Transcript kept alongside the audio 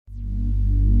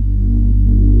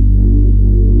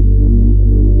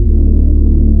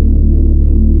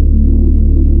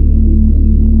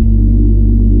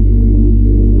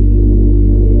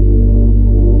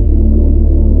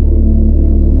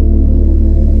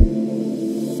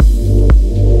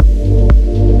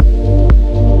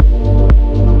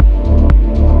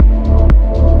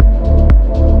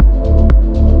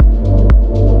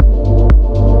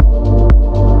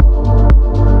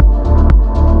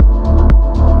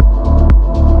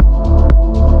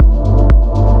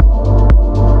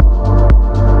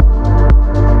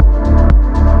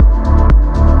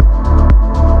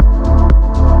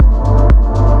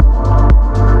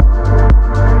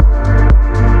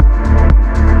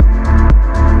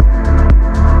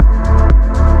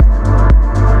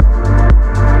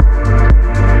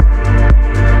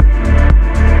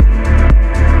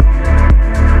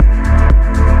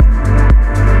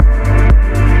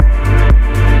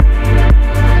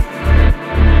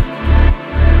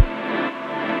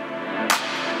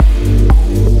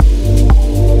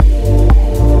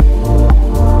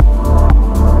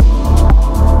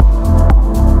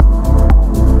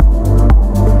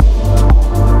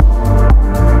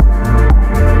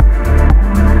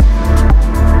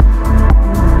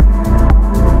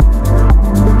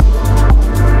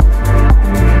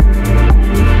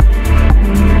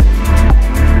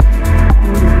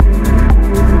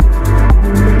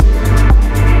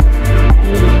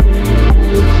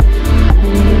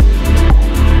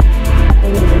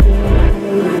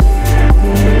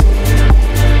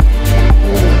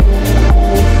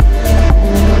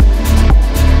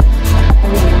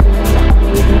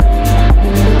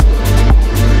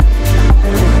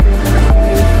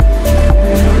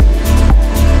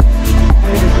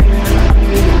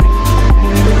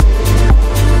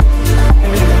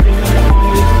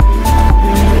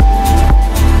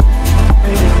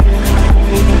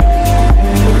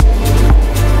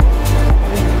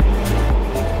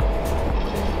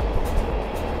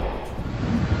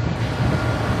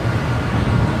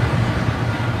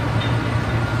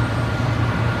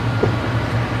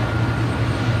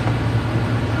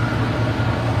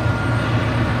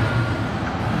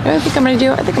what I think I'm gonna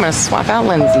do? I think I'm gonna swap out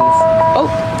lenses. Oh!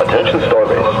 Attention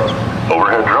Starbase.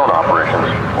 Overhead drone operations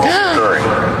will be occurring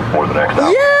for the next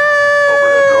hour. Yeah!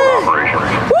 Overhead drone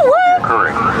operations will be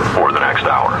occurring for the next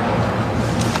hour.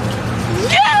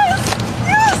 Yes!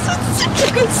 Yes! It's such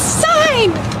a good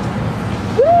sign!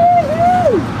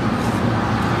 Woo-hoo!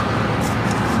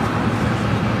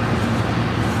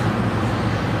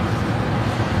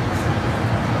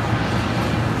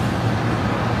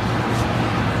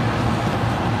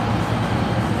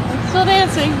 Still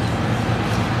dancing.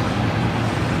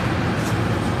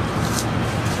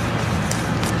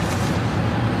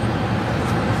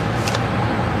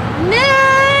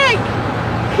 Nick!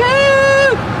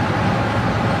 Coop!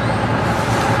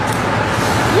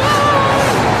 Yay!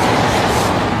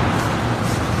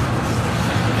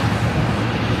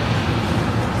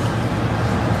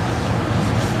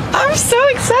 I'm so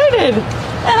excited!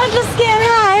 And I just can't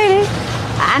hide it.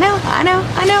 I know.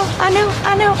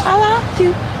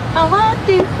 I want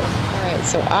to. Alright,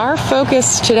 so our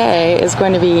focus today is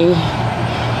going to be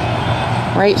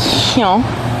right here.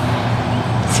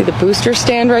 See the booster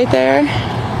stand right there?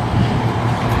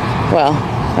 Well,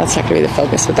 that's not going to be the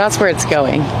focus, but that's where it's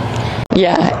going.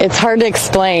 Yeah, it's hard to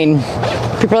explain.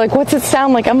 People are like, what's it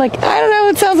sound like? I'm like, I don't know,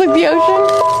 it sounds like the ocean.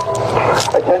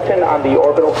 Attention on the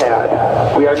orbital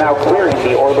pad. We are now clearing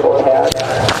the orbital pad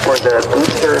for the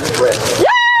booster lift. Yeah!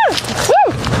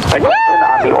 Woo! Attention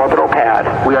on the orbital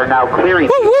pad. We are now clearing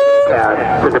the orbital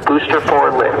pad for the booster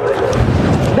 4 lift.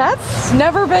 That's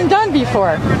never been done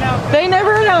before. They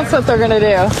never announce what they're gonna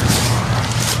do.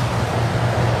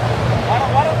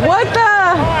 What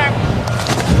the?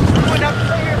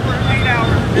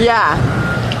 Yeah.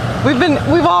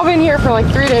 We've all been here for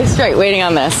like 3 days straight waiting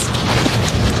on this.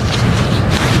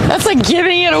 That's like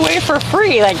giving it away for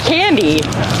free, like candy.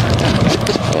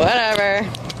 Whatever.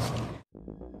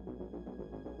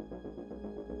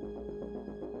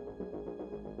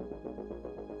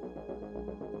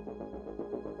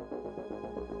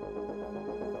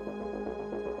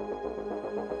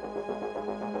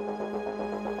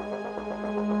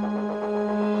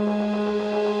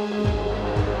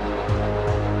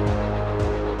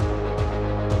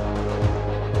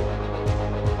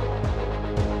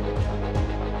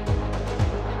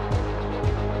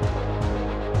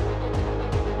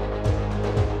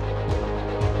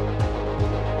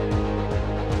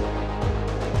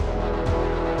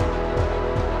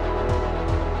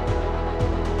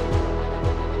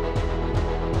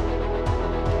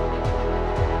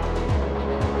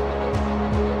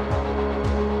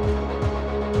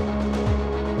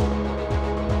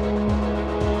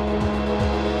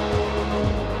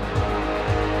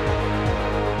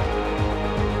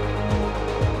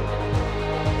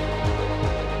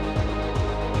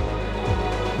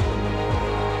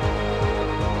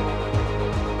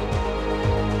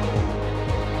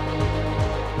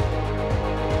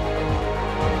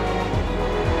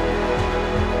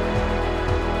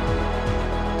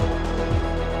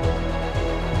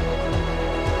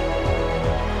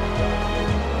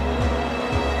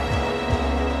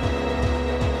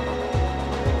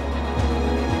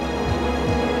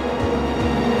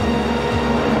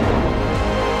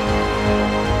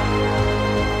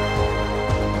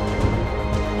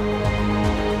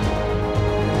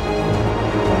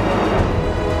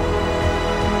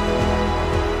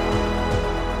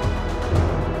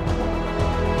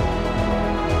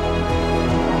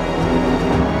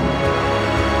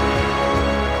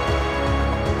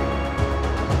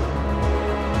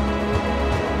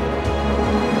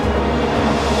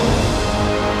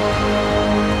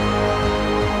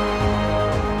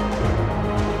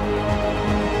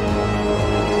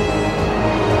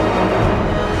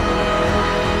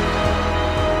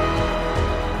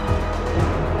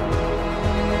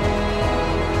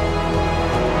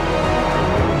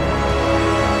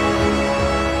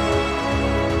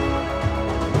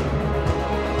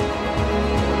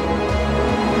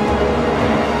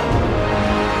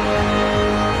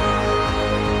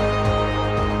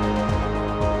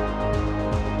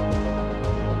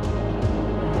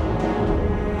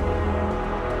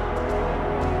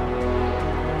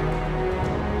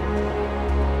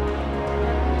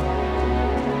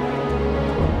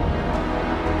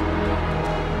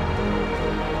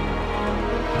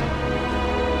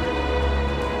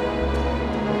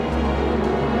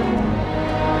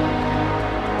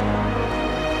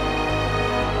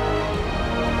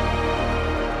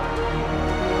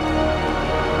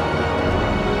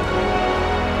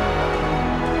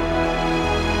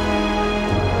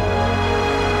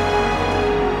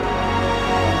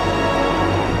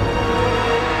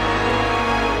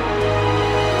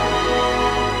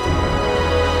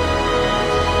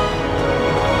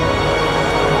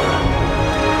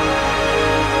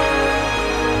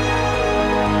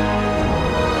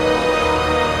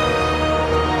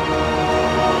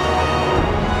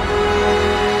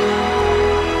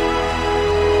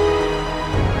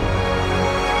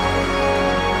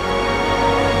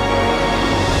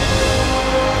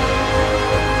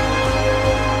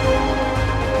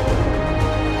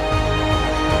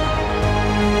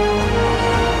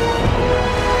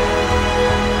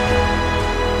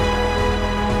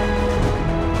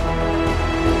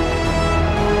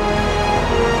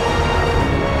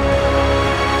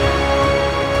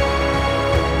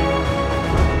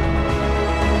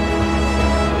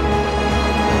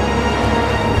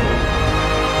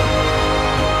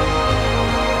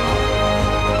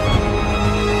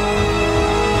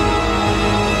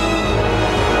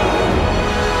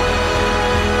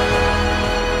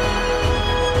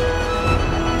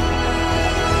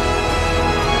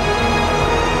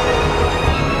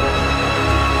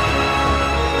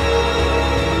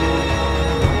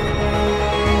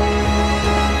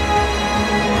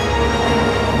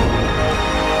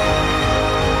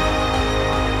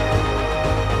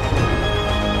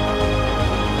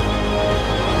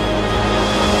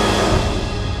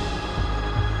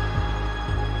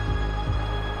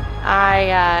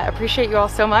 appreciate you all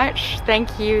so much.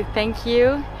 Thank you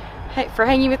for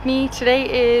hanging with me.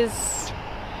 Today is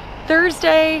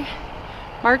Thursday,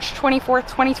 March 24th,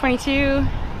 2022.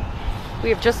 We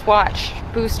have just watched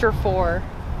Booster 4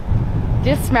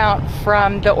 dismount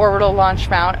from the Orbital Launch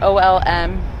Mount,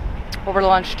 OLM, Orbital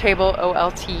Launch Table,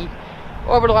 OLT,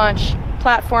 Orbital Launch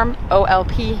Platform,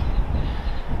 OLP,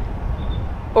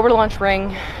 Orbital Launch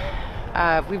Ring.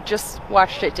 We've just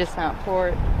watched it dismount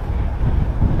for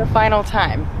the final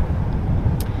time.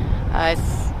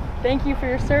 Thank you for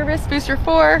your service, Booster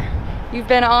 4. You've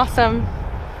been awesome.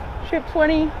 Ship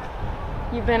 20,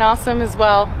 you've been awesome as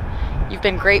well. You've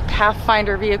been great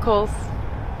Pathfinder vehicles.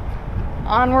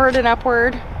 Onward and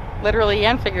upward, literally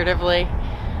and figuratively,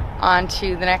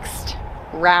 onto the next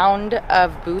round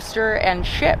of booster and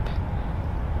ship.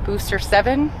 Booster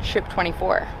 7, ship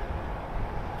 24.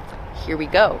 Here we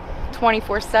go.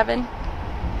 24/7.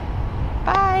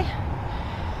 Bye.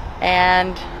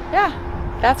 And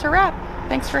yeah, that's a wrap.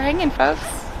 Thanks for hanging, folks.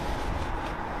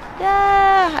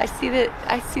 Yeah, I see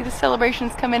the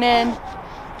celebrations coming in.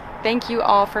 Thank you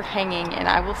all for hanging, and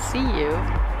I will see you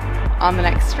on the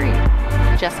next stream.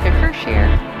 Jessica Kirsh here.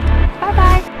 Bye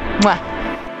bye. Mwah.